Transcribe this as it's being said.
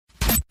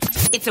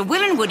It's a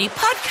Will and Woody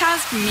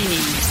podcast mini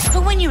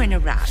for when you're in a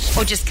rush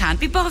or just can't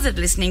be bothered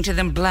listening to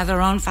them blather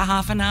on for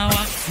half an hour.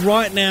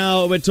 Right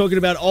now, we're talking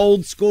about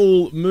old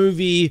school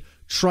movie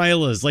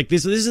trailers. Like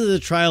this is a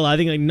trailer, I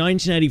think, like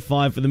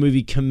 1985 for the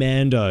movie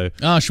Commando.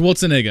 Ah,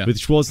 Schwarzenegger. With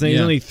Schwarzenegger.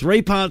 There's only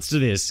 3 parts to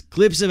this.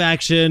 Clips of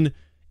action,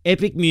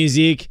 epic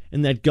music,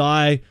 and that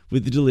guy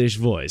with the delish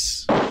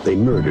voice. They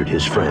murdered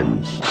his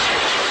friends.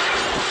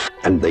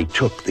 And they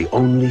took the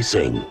only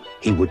thing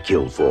he would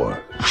kill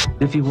for.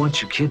 If you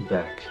want your kid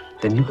back,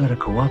 then you gotta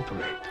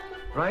cooperate.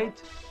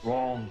 Right?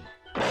 Wrong.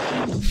 All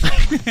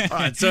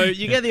right, so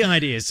you get the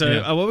idea.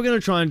 So what we're going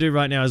to try and do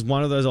right now is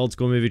one of those old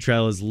school movie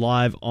trailers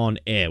live on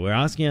air. We're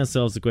asking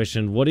ourselves the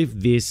question, what if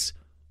this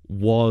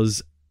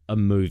was a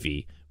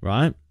movie,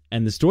 right?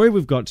 And the story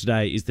we've got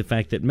today is the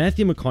fact that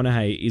Matthew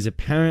McConaughey is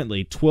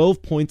apparently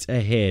 12 points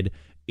ahead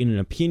in an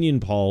opinion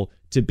poll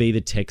to be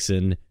the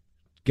Texan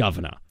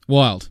governor.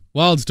 Wild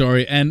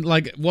story. And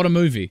like, what a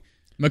movie.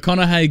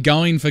 McConaughey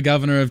going for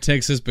governor of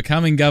Texas,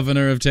 becoming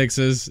governor of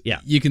Texas.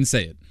 Yeah. You can see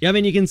it. Yeah, I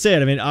mean, you can see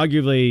it. I mean,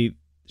 arguably,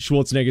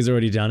 Schwarzenegger's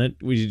already done it.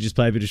 We should just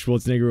play a bit of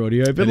Schwarzenegger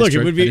audio. But look,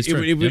 it would be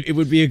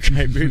a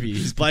great movie.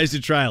 He's blazed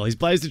a trail. He's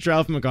blazed a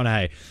trail for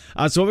McConaughey.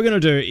 So what we're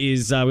going to do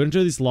is we're going to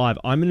do this live.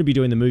 I'm going to be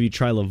doing the movie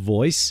trailer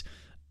voice,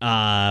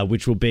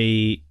 which will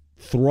be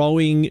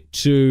throwing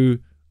to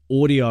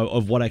audio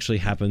of what actually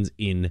happens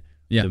in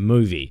the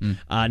movie.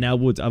 Now,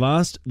 Woods, I've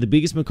asked the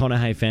biggest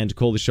McConaughey fan to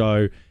call the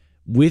show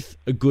with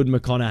a good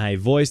McConaughey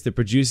voice. The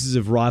producers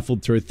have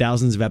rifled through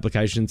thousands of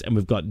applications, and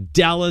we've got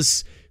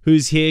Dallas,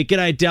 who's here.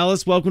 G'day,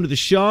 Dallas. Welcome to the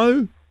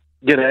show.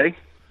 G'day.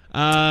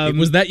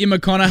 Was that your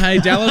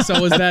McConaughey, Dallas,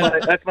 or was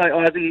that... That's my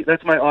Aussie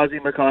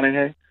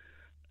McConaughey.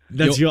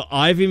 That's your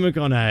Ivy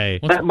McConaughey.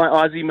 That's my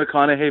Aussie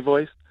McConaughey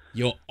voice.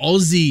 Your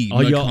Aussie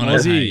McConaughey. Your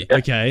Aussie.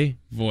 Okay.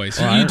 Voice.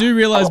 Right. You do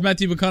realize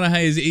Matthew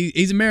McConaughey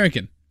he's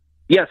American.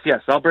 Yes.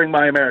 I'll bring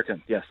my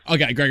American. Yes.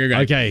 Okay, great.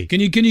 Okay. Can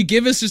you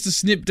give us just a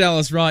snip,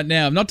 Dallas, right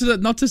now? Not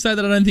to say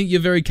that I don't think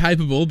you're very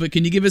capable, but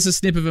can you give us a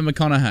snip of a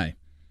McConaughey?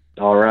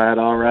 All right.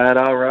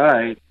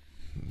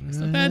 It's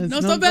not bad. No,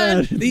 it's not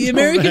bad. The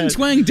American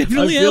twang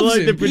definitely helps. helps I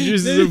feel like the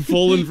producers have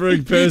fallen for a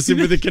person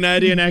with a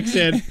Canadian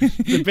accent.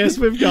 The best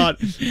we've got.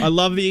 I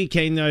love that you're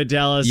keen, though,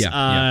 Dallas.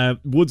 Yeah.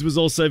 Woods was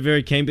also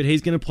very keen, but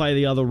he's going to play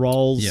the other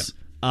roles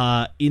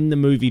in the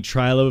movie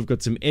trailer. We've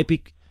got some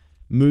epic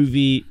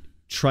movie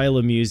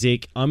trailer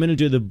music. I'm going to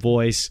do the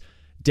voice.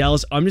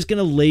 Dallas, I'm just going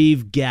to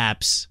leave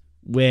gaps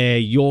where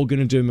you're going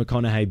to do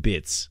McConaughey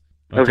bits.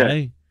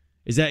 Okay?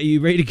 Are you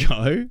ready to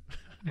go?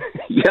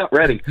 Yeah,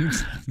 ready.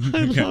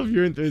 I love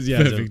your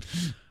enthusiasm. Perfect.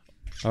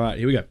 All right,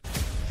 here we go.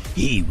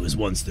 He was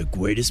once the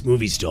greatest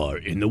movie star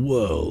in the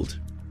world.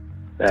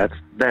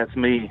 That's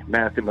me,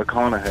 Matthew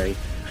McConaughey.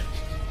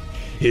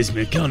 His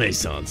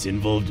reconnaissance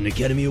involved an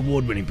Academy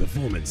Award-winning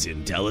performance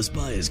in Dallas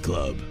Buyers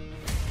Club.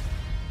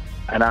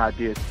 And I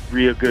did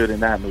real good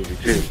in that movie,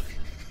 too.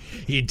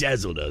 He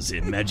dazzled us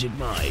in Magic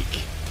Mike.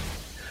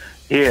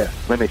 Here,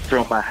 let me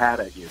throw my hat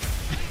at you.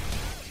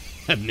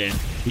 And then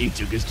he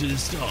took us to the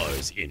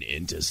stars in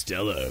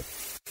Interstellar.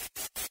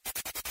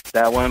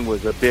 That one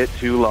was a bit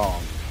too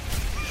long.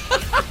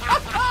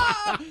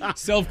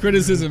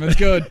 Self-criticism, it's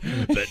good.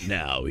 But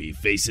now he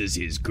faces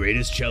his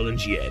greatest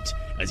challenge yet,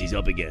 as he's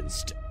up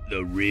against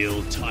the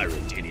real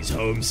tyrant in his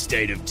home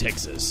state of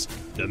Texas,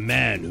 the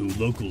man who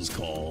locals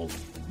call...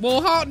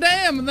 Well, hot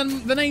damn, and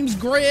then the name's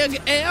Greg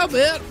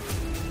Abbott.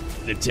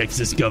 The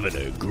Texas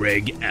governor,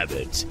 Greg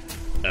Abbott,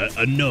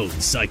 a known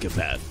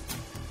psychopath.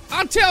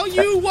 I tell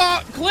you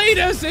what,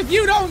 Cletus, if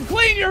you don't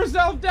clean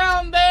yourself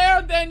down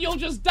there, then you'll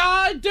just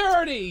die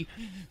dirty.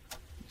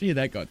 Gee,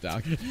 that got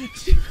dark.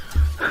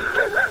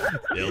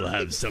 They'll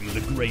have some of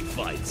the great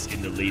fights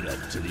in the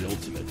lead-up to the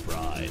ultimate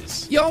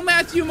prize. Yo,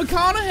 Matthew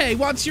McConaughey,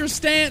 what's your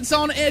stance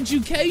on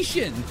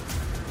education?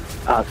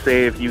 I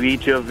say if you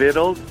eat your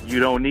vittles, you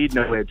don't need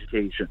no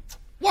education.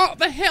 What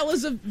the hell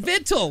is a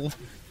vittle?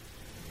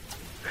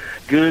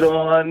 Good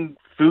on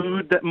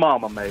food that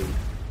Mama made.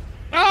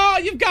 Oh,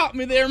 you've got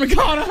me there,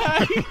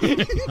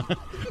 McConaughey.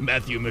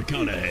 Matthew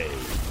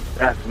McConaughey.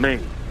 That's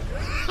me.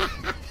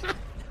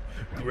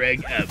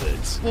 Greg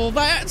Abbott. Well,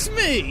 that's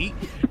me.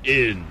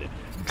 In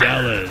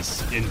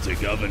Dallas into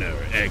Governor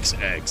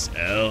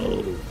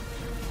XXL.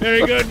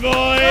 Very good,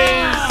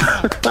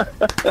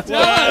 boys.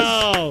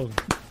 Wow.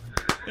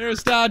 You're a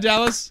star,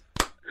 Dallas.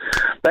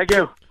 Thank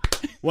you.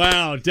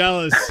 Wow,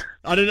 Dallas.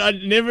 I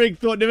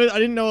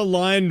didn't know a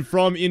line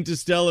from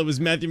Interstellar was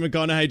Matthew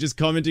McConaughey just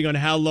commenting on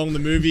how long the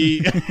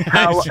movie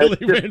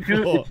actually went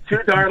for.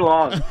 Too darn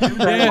long.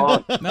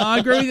 Long. No, I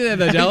agree with you there,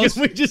 though, Dallas.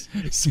 We just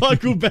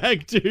cycle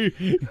back to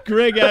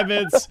Greg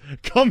Abbott's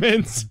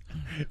comments.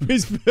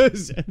 His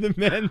first, the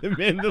man,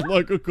 the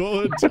local call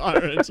it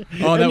tyrant.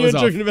 Oh, that and was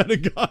you're talking about a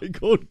guy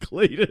called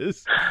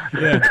Cletus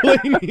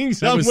cleaning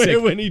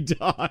somewhere when he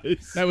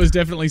dies. That was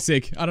definitely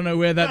sick. I don't know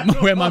where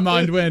my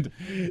mind went.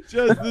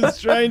 Just the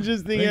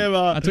strangest thing ever.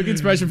 I took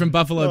inspiration from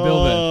Buffalo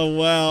Bill there. Oh,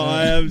 wow.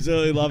 I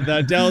absolutely love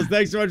that. Dallas,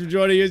 thanks so much for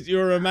joining us.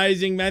 You're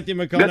amazing. Matthew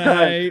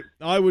McConaughey.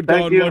 I would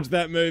go and watch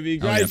that movie.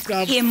 Great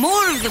stuff. Hear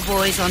more of the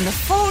boys on the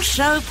Full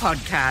Show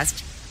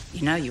podcast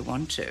You know you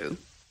want to.